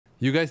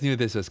You guys knew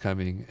this was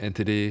coming, and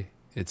today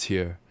it's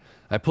here.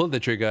 I pulled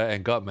the trigger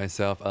and got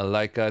myself a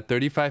Leica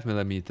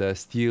 35mm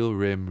steel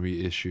rim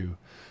reissue.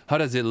 How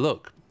does it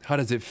look? How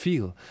does it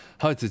feel?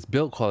 How is its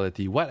build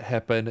quality? What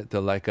happened to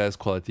Leica's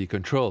quality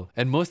control?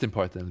 And most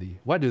importantly,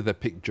 what do the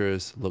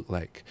pictures look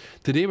like?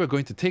 Today we're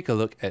going to take a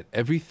look at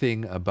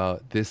everything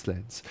about this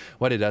lens.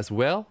 What it does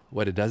well,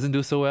 what it doesn't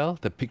do so well,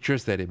 the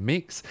pictures that it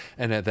makes,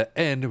 and at the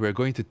end we're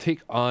going to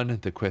take on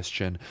the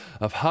question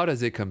of how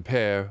does it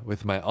compare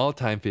with my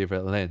all-time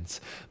favorite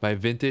lens, my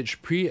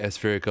vintage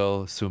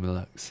pre-aspherical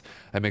Summilux.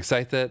 I'm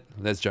excited,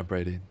 let's jump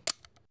right in.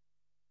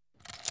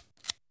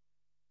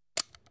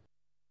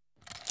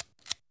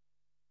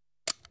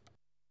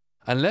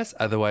 Unless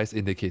otherwise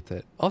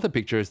indicated, all the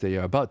pictures that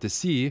you're about to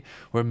see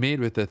were made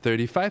with the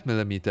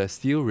 35mm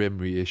steel rim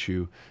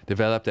reissue,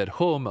 developed at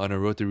home on a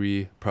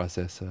rotary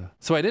processor.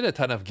 So I did a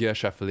ton of gear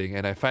shuffling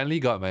and I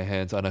finally got my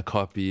hands on a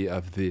copy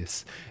of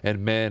this,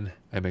 and man,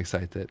 I'm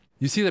excited.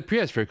 You see, the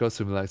pre-aspherical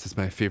Summilux is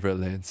my favorite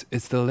lens.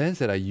 It's the lens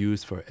that I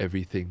use for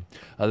everything.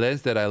 A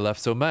lens that I love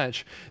so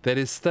much that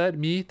it stirred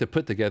me to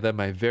put together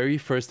my very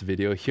first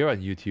video here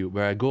on YouTube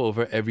where I go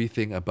over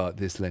everything about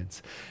this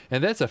lens.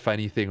 And that's a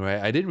funny thing,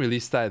 right? I didn't really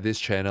start this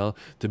channel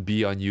to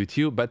be on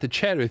YouTube, but to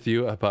chat with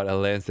you about a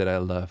lens that I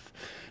love.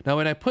 Now,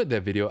 when I put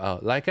that video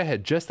out, Leica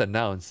had just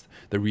announced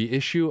the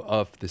reissue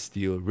of the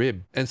steel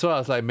rim. And so I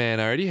was like, man,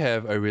 I already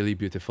have a really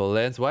beautiful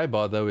lens. Why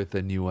bother with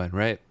a new one,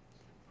 right?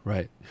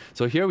 Right.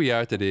 So here we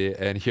are today,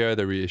 and here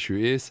the reissue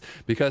is,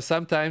 because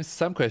sometimes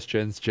some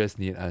questions just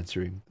need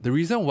answering. The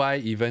reason why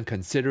even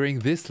considering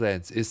this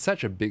lens is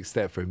such a big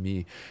step for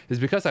me is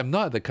because I'm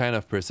not the kind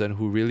of person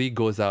who really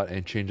goes out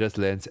and changes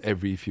lens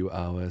every few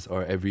hours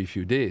or every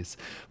few days.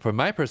 For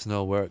my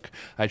personal work,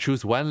 I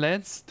choose one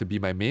lens to be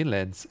my main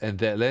lens, and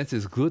that lens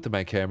is glued to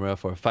my camera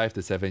for 5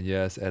 to 7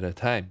 years at a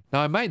time.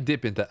 Now, I might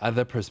dip into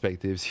other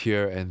perspectives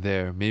here and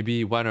there,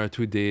 maybe 1 or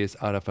 2 days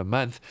out of a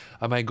month.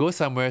 I might go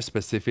somewhere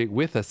specific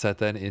with a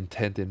certain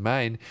intent in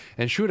mind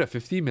and shoot a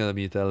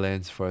 50mm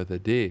lens for the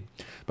day.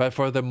 But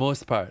for the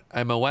most part,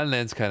 I'm a one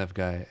lens kind of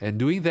guy, and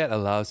doing that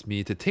allows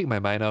me to take my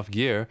mind off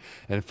gear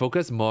and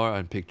focus more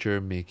on picture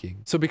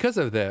making. So because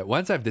of that,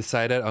 once I've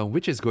decided on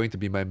which is going to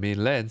be my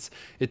main lens,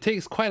 it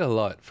takes quite a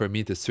lot for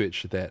me to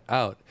switch that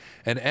out.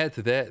 And add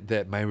to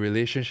that my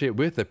relationship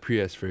with the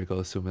pre-aspherical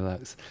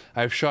Summilux.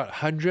 I've shot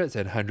hundreds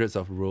and hundreds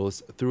of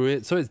rolls through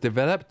it, so it's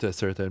developed to a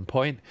certain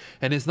point,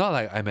 and it's not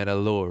like I'm at a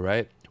low,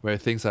 right? Where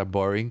things are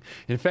boring.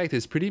 In fact,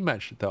 it's pretty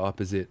much the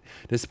opposite.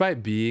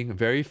 Despite being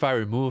very far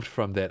removed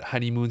from that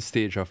honeymoon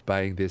stage of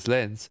buying this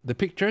lens, the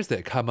pictures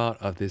that come out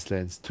of this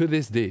lens to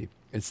this day,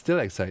 it still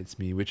excites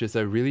me, which is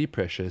a really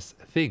precious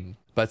thing.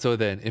 But so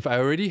then, if I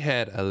already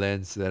had a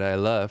lens that I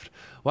loved,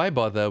 why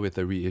bother with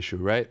a reissue,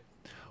 right?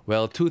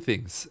 Well, two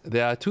things.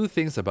 There are two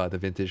things about the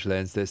vintage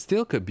lens that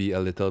still could be a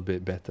little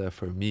bit better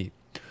for me.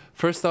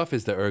 First off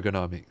is the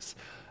ergonomics.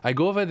 I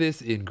go over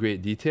this in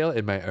great detail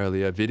in my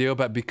earlier video,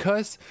 but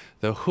because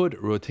the hood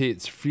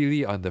rotates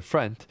freely on the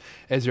front,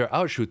 as you're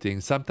out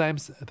shooting,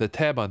 sometimes the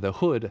tab on the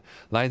hood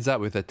lines up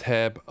with the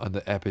tab on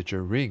the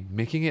aperture ring,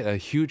 making it a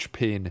huge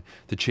pain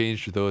to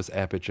change those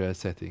aperture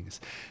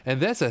settings. And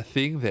that's a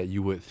thing that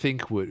you would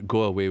think would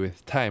go away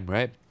with time,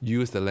 right? You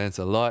use the lens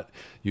a lot,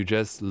 you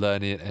just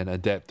learn it and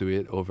adapt to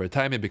it over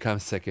time, it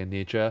becomes second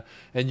nature,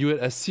 and you would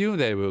assume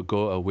that it will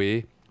go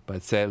away,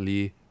 but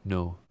sadly,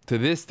 no. To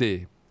this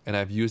day, and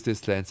I've used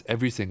this lens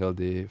every single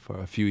day for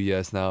a few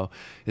years now,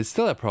 it's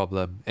still a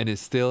problem and it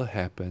still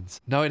happens.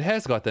 Now, it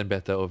has gotten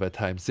better over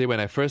time. Say when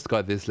I first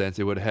got this lens,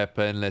 it would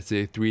happen, let's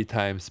say, 3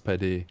 times per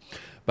day.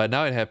 But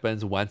now it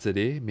happens once a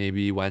day,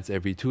 maybe once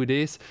every 2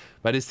 days,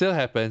 but it still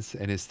happens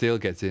and it still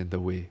gets in the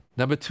way.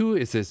 Number 2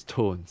 is its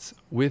tones,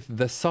 with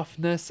the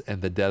softness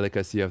and the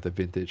delicacy of the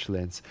vintage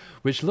lens,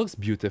 which looks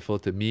beautiful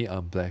to me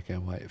on black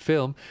and white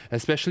film,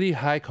 especially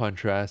high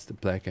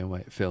contrast black and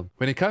white film.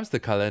 When it comes to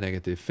color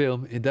negative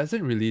film, it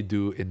doesn't really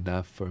do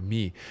enough for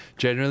me.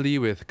 Generally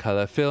with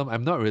color film,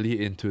 I'm not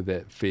really into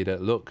that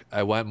faded look.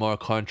 I want more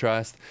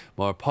contrast,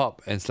 more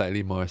pop, and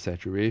slightly more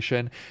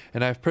saturation,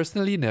 and I've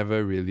personally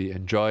never really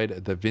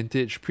enjoyed the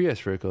vintage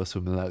pre-aspherical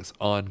Summilux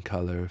on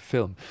color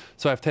film.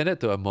 So I've tended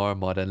to a more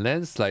modern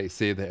lens like,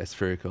 say, the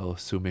aspherical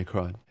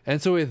summicron.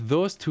 And so with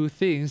those two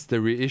things,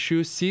 the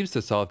reissue seems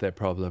to solve that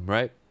problem,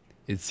 right?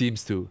 It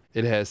seems to.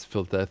 It has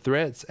filter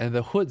threads and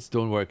the hoods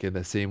don't work in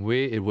the same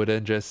way. It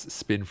wouldn't just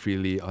spin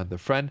freely on the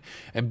front.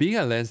 And being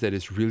a lens that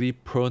is really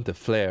prone to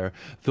flare,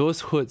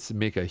 those hoods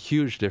make a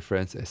huge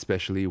difference,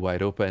 especially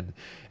wide open.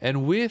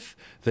 And with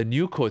the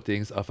new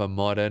coatings of a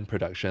modern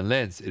production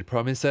lens, it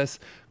promises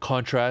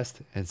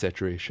contrast and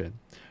saturation.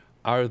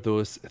 Are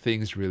those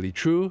things really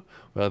true?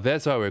 Well,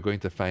 that's what we're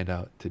going to find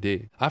out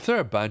today. After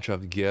a bunch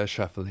of gear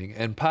shuffling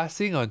and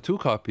passing on 2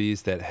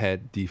 copies that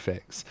had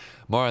defects,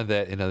 More on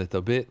that in a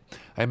little bit.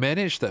 I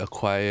managed to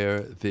acquire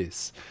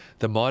this,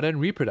 the modern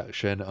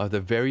reproduction of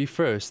the very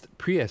first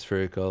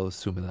pre-aspherical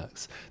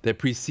Summilux that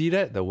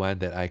preceded the one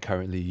that I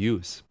currently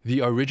use.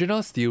 The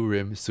original steel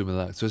rim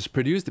Summilux was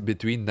produced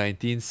between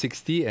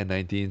 1960 and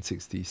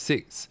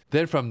 1966.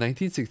 Then from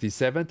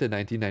 1967 to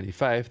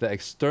 1995, the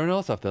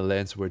externals of the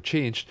lens were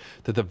changed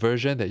to the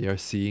version that you're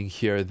seeing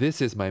here.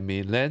 This is my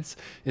main lens.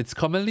 It's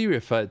commonly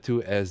referred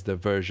to as the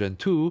version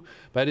 2,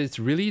 but it's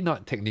really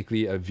not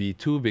technically a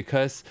V2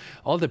 because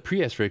all the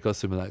pre-aspherical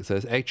Summilux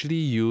actually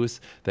use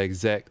the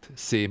exact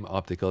same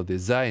optical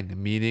design,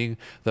 meaning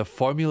the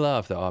formula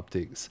of the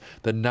optics,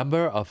 the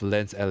number of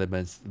lens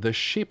elements, the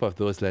shape of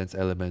those lens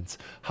elements,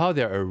 how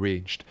they're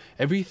arranged.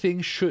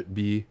 Everything should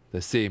be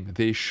the same.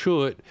 They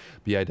should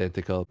be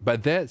identical.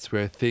 But that's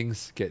where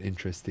things get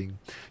interesting.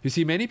 You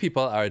see, many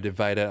people are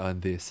divided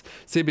on this.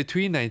 Say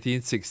between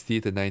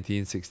 1960 to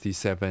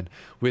 1967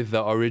 with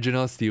the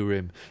original steel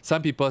rim.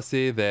 Some people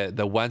say that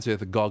the ones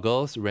with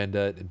goggles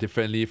rendered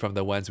differently from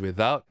the ones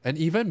without. And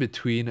even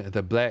between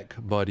the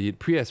black-bodied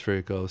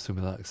pre-aspherical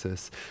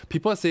Summiluxes,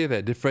 people say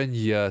that different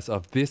years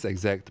of this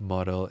exact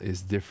model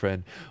is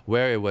different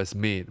where it was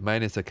made.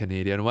 Mine is a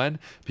Canadian one.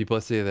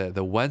 People say that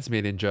the ones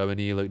made in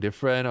Germany look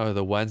different, or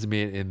the ones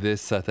made in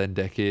this certain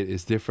decade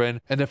is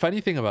different. And the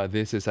funny thing about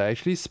this is I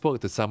actually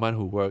spoke to someone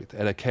who worked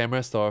at a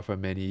camera store for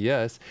many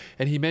years,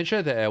 and he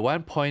mentioned that at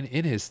one point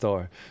in his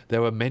store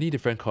there were many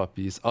different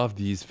copies of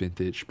these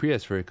vintage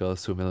pre-aspherical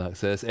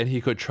Summiluxes, and he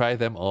could try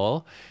them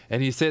all,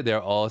 and he said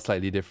they're all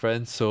slightly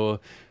different. So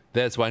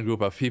that's one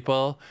group of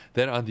people.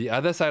 Then on the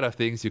other side of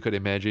things, you could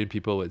imagine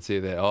people would say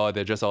that, oh,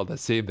 they're just all the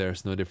same,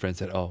 there's no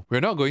difference at all. We're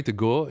not going to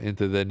go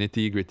into the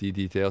nitty-gritty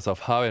details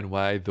of how and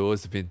why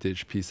those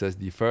vintage pieces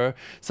differ.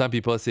 Some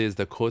people say it's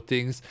the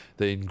coatings,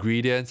 the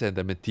ingredients, and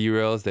the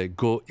materials that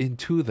go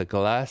into the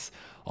glass.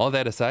 All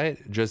that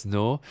aside, just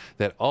know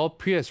that all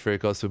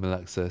pre-aspherical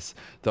Summiluxes,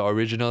 the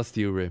original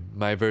steel rim,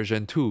 my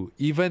version 2,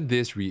 even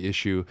this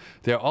reissue,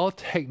 they're all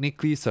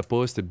technically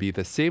supposed to be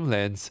the same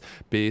lens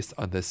based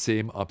on the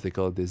same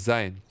optical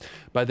design.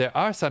 But there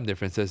are some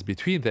differences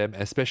between them,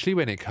 especially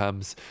when it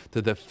comes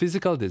to the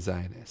physical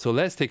design. So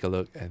let's take a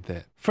look at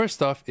that.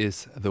 First off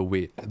is the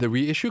weight. The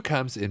reissue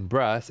comes in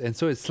brass, and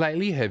so it's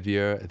slightly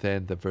heavier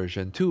than the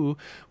version 2,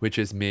 which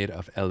is made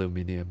of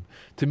aluminium.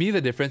 To me,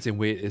 the difference in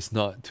weight is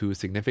not too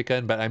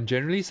significant, but I'm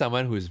generally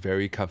someone who is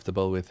very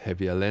comfortable with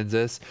heavier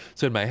lenses,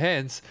 so in my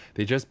hands,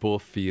 they just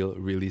both feel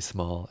really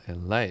small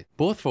and light.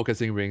 Both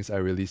focusing rings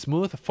are really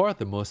smooth for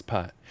the most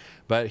part.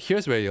 But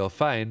here's where you'll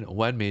find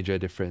one major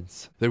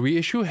difference. The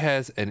reissue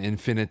has an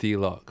infinity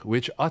lock,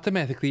 which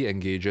automatically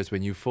engages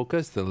when you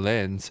focus the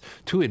lens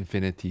to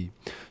infinity.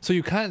 So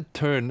you can't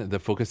turn the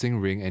focusing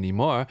ring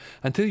anymore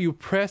until you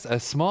press a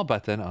small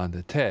button on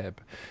the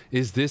tab.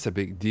 Is this a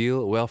big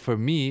deal? Well, for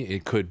me,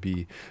 it could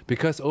be,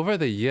 because over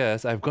the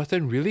years, I've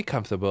gotten really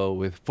comfortable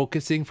with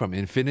focusing from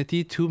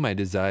infinity to my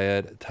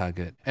desired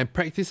target. And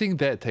practicing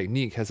that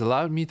technique has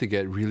allowed me to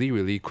get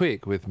really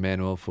quick with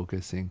manual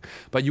focusing.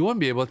 But you won't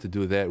be able to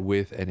do that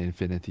with an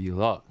infinity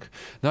lock.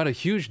 Not a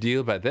huge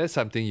deal, but that's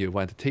something you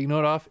want to take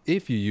note of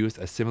if you use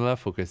a similar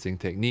focusing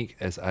technique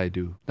as I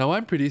do. Now,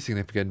 one pretty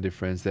significant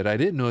difference that I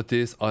did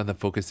notice on the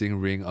focusing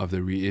ring of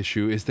the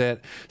reissue is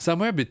that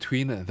somewhere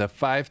between the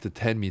 5 to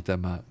 10 meter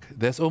mark,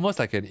 there's almost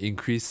like an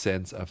increased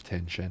sense of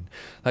tension,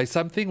 like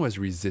something was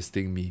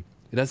resisting me.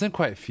 It doesn't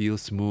quite feel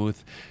smooth,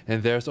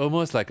 and there's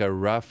almost like a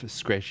rough,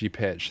 scratchy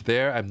patch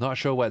there. I'm not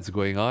sure what's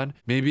going on.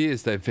 Maybe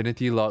it's the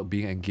infinity lock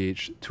being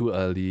engaged too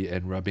early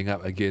and rubbing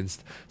up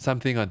against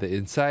something on the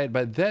inside,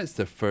 but that's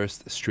the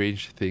first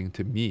strange thing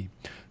to me.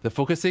 The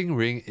focusing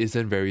ring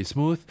isn't very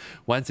smooth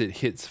once it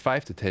hits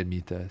 5 to 10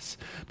 meters.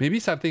 Maybe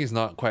something is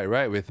not quite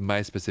right with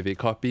my specific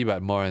copy,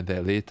 but more on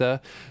that later.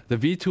 The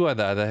V2 on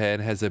the other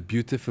hand has a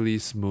beautifully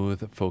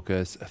smooth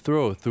focus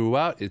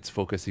throughout its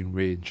focusing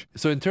range.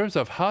 So in terms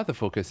of how the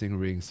focusing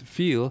rings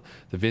feel,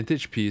 the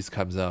vintage piece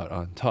comes out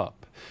on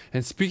top.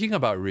 And speaking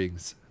about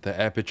rings, the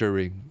aperture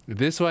ring.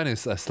 This one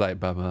is a slight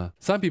bummer.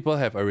 Some people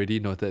have already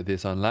noted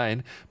this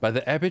online, but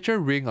the aperture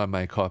ring on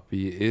my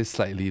copy is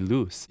slightly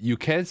loose. You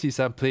can see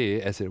some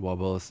play as it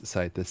wobbles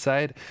side to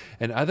side,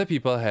 and other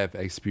people have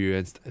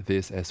experienced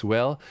this as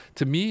well.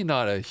 To me,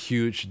 not a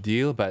huge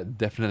deal, but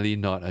definitely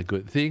not a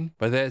good thing.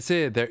 But that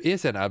said, there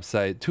is an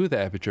upside to the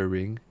aperture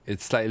ring.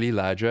 It's slightly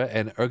larger,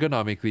 and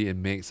ergonomically it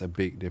makes a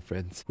big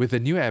difference. With the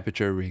new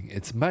aperture ring,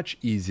 it's much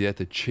easier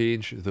to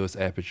change those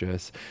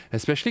apertures,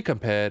 especially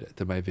compared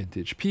to my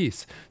vintage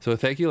piece. So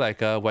thank you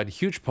Leica, one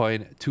huge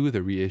point to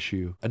the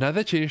reissue.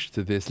 Another change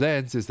to this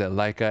lens is that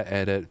Leica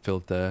added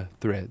filter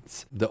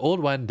threads. The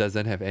old one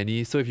doesn't have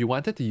any, so if you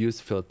wanted to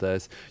use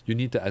filters, you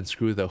need to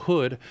unscrew the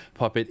hood,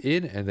 pop it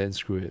in, and then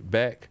screw it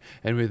back.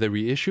 And with the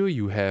reissue,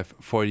 you have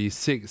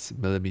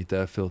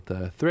 46mm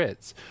filter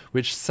threads,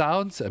 which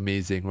sounds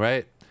amazing,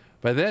 right?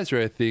 But that's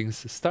where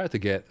things start to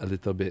get a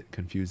little bit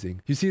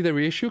confusing. You see, the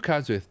reissue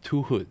comes with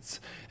two hoods,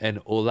 an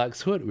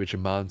Olux hood which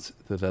mounts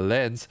to the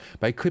lens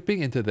by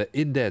clipping into the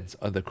indents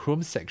on the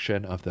chrome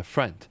section of the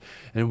front,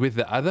 and with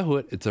the other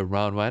hood it's a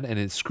round one and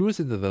it screws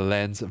into the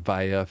lens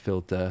via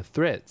filter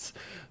threads.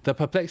 The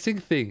perplexing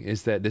thing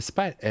is that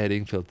despite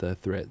adding filter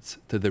threads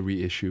to the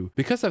reissue,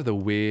 because of the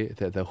way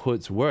that the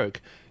hoods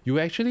work, you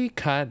actually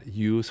can't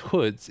use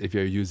hoods if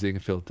you're using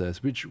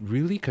filters, which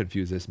really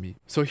confuses me.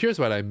 So here's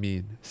what I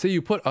mean. Say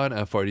you put on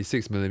a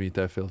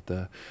 46mm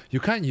filter.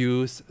 You can't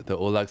use the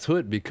Olux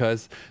hood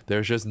because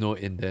there's just no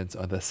indents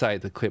on the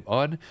side to clip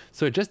on,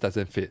 so it just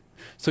doesn't fit.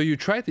 So you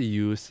try to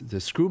use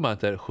the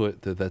screw-mounted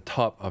hood to the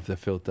top of the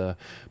filter,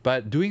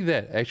 but doing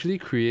that actually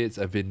creates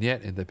a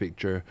vignette in the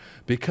picture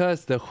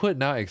because the hood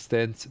now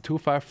extends too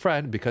far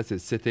front because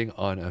it's sitting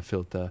on a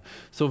filter.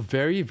 So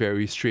very,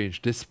 very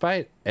strange.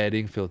 Despite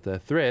adding filter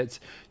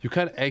threads, you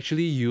can't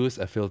actually use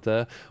a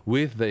filter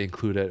with the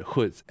included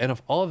hoods. And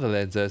of all the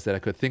lenses that I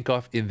could think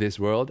of in this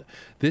world,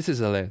 this is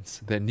a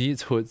lens that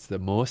needs hoods the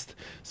most.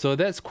 So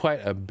that's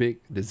quite a big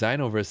design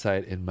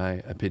oversight in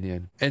my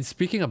opinion. And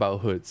speaking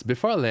about hoods,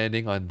 before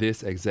landing on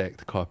this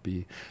exact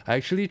copy, I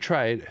actually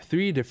tried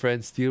 3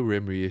 different steel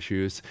rim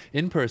reissues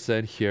in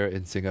person here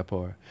in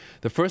Singapore.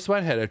 The first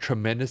one had a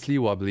tremendously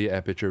wobbly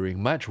aperture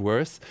ring, much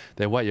worse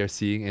than what you're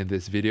seeing in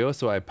this video,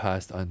 so I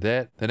passed on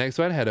that. The next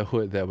one had a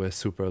hood that was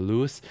super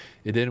loose.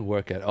 It didn't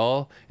work at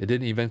all. It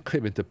didn't even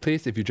clip into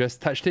place. If you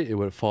just touched it, it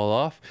would fall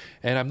off.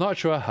 And I'm not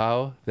sure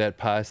how that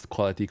passed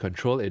quality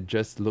control. It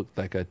just looked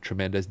like a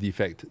tremendous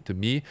defect to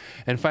me.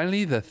 And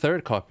finally, the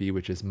third copy,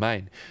 which is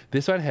mine.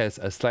 This one has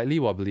a slightly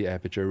wobbly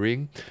aperture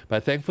ring,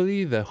 but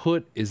thankfully the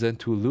hood isn't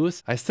too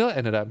loose. I still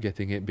ended up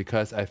getting it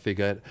because I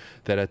figured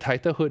that a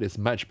tighter hood is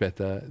much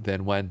better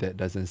than one that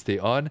doesn't stay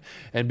on.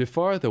 And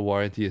before the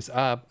warranty is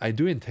up, I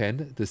do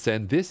intend to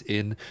send this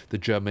in to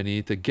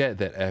Germany to get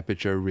that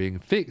aperture ring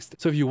fixed.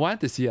 So if you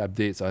want to see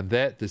updates on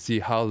that, to see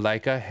how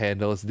Leica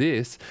handles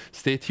this,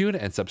 stay tuned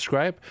and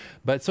subscribe.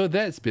 But so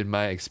that's been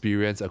my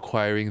experience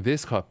acquiring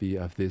this copy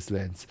of this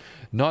lens.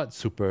 Not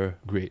super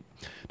great.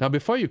 Now,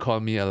 before you call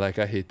me a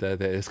Leica hater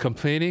that is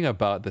complaining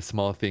about the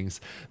small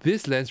things,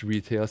 this lens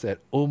retails at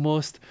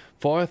almost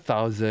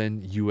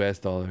 $4,000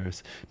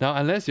 US. Now,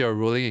 unless you're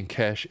rolling in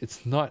cash,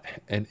 it's not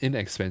an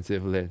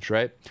inexpensive lens,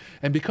 right?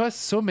 And because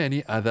so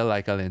many other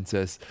Leica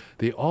lenses,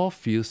 they all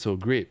feel so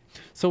great.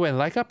 So when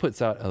Leica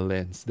puts out a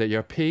lens that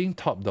you're paying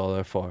top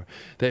dollar for,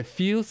 that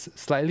feels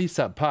slightly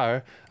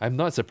subpar, I'm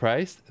not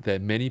surprised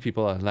that many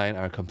people online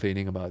are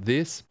complaining about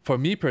this. For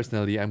me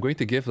personally, I'm going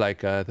to give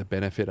Leica the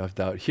benefit of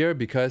doubt here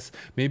because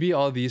maybe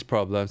all these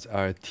problems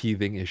are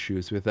teething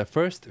issues with the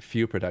first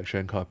few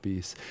production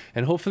copies.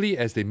 And hopefully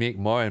as they make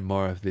more and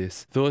more of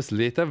this, those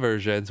later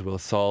versions will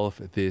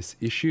solve these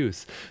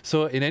issues.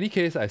 So in any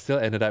case, I still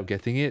ended up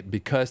getting it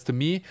because to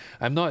me,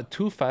 I'm not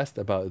too fussed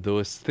about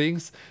those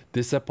things.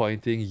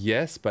 Disappointing,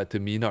 yes, but to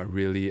me not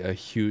really a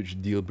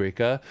huge deal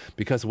breaker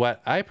because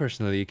what I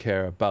personally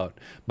care about,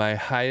 my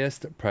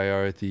highest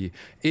priority,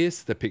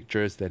 is the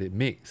pictures that it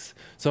makes.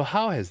 So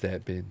how has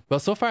that been? Well,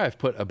 so far I've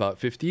put about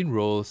 15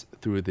 rolls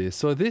through this,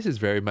 so this is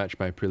very much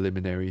my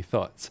preliminary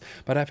thoughts,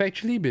 but I've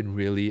actually been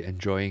really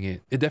enjoying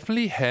it. It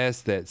definitely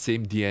has that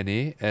same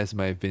DNA as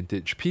my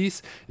vintage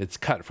piece. It's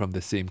cut from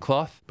the same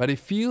cloth, but it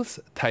feels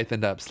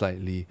tightened up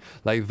slightly,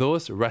 like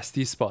those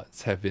rusty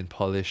spots have been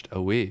polished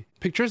away.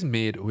 Pictures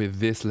made with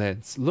this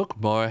lens look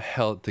more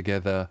held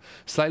together,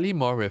 slightly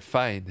more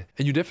refined,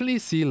 and you definitely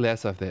see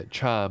less of that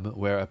charm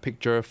where a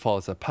picture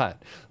falls apart,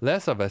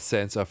 less of a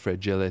sense of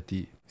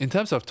fragility. In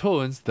terms of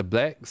tones, the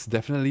blacks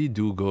definitely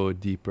do go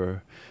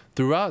deeper.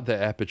 Throughout the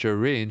aperture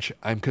range,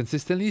 I'm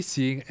consistently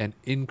seeing an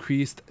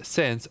increased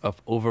sense of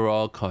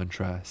overall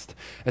contrast,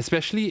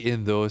 especially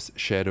in those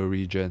shadow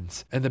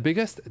regions. And the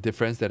biggest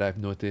difference that I've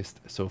noticed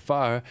so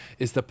far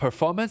is the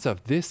performance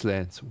of this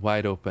lens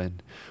wide open.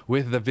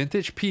 With the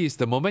vintage piece,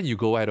 the moment you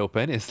go wide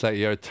open, it's like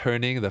you're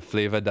turning the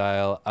flavor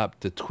dial up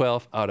to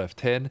 12 out of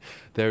 10.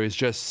 There is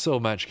just so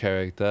much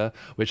character,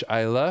 which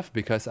I love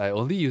because I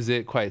only use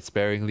it quite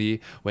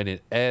sparingly when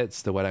it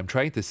adds to what I'm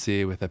trying to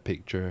say with a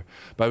picture.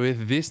 But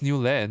with this new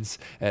lens,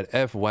 at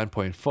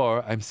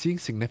F1.4, I'm seeing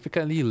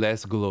significantly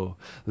less glow,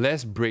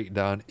 less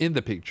breakdown in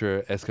the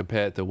picture as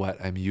compared to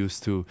what I'm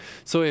used to.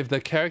 So if the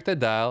character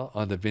dial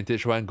on the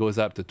vintage one goes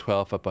up to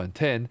 12 upon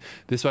 10,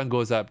 this one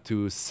goes up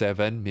to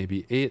 7,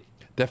 maybe 8.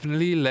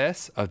 Definitely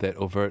less of that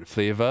overt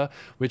flavor,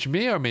 which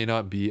may or may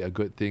not be a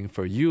good thing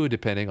for you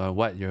depending on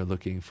what you're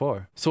looking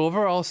for. So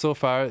overall, so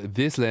far,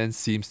 this lens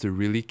seems to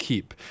really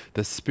keep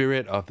the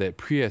spirit of that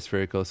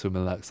pre-aspherical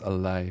Summilux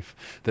alive.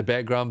 The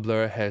background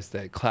blur has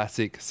that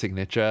classic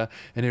signature,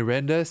 and it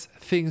renders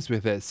things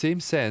with that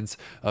same sense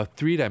of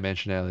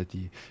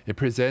three-dimensionality. It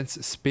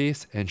presents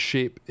space and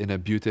shape in a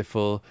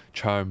beautiful,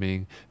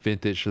 charming,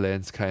 vintage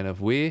lens kind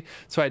of way.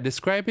 So I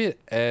describe it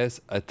as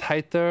a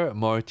tighter,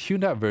 more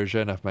tuned-up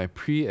version of my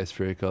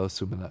pre-aspherical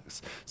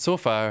Summilux. So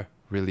far,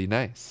 really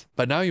nice.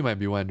 But now you might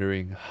be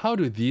wondering, how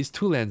do these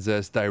two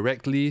lenses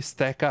directly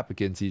stack up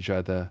against each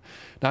other?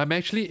 Now I'm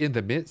actually in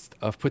the midst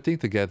of putting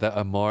together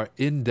a more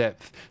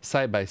in-depth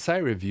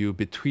side-by-side review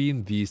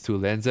between these two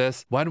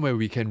lenses, one where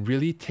we can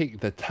really take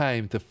the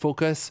time to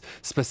focus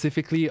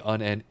specifically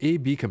on an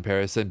A-B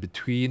comparison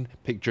between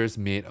pictures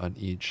made on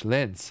each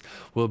lens.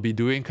 We'll be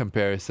doing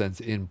comparisons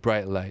in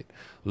bright light,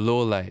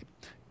 low light,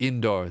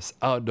 indoors,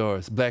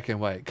 outdoors, black and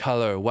white,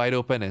 color, wide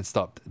open and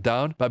stopped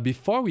down. But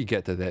before we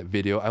get to that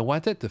video, I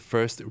wanted to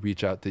first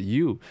reach out to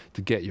you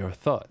to get your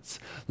thoughts.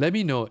 Let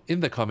me know in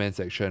the comment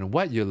section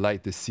what you'd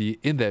like to see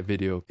in that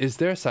video. Is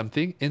there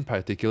something in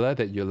particular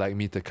that you'd like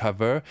me to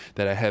cover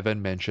that I haven't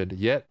mentioned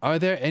yet? Are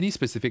there any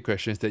specific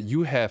questions that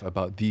you have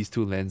about these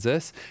two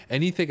lenses?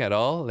 Anything at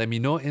all? Let me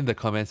know in the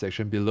comment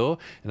section below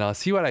and I'll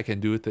see what I can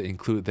do to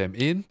include them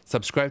in.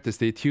 Subscribe to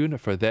stay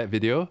tuned for that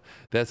video.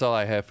 That's all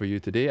I have for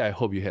you today. I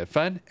hope you had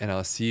fun, and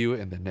I'll see you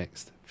in the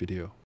next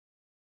video.